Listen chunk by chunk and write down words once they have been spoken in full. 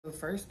The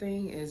first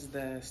thing is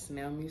the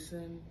Snail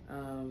Mucin,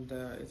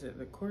 is it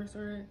the Cosrx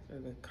or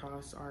the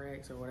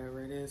Cosrx or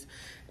whatever it is,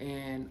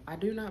 and I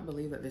do not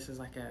believe that this is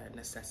like a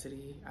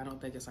necessity. I don't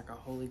think it's like a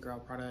holy grail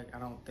product. I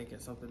don't think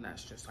it's something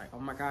that's just like, oh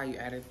my god, you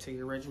add it to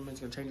your regimen, it's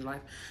gonna change your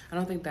life. I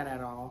don't think that at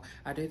all.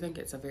 I do think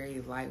it's a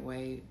very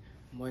lightweight,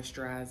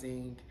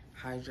 moisturizing,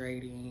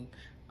 hydrating,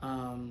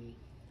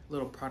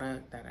 little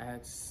product that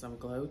adds some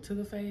glow to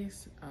the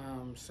face.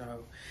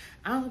 So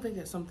I don't think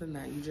it's something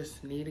that you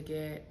just need to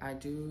get. I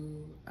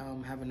do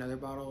have another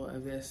bottle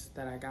of this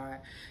that I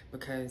got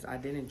because I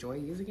did enjoy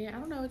using it. I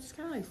don't know, it just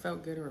kind of like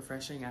felt good and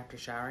refreshing after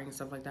showering and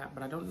stuff like that,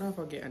 but I don't know if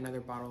I'll get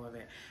another bottle of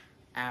it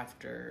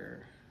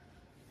after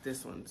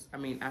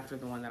after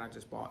the one that I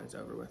just bought is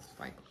over with.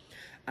 Like,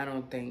 I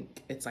don't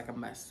think it's like a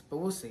must, but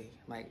we'll see.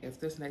 Like, if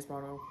this next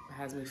bottle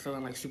has me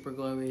feeling like super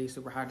glowy,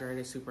 super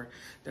hydrated,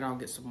 then I'll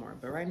get some more.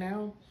 But right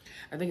now,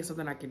 I think it's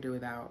something I can do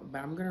without,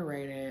 but I'm gonna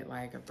rate it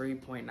like a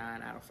 3.9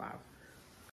 out of 5.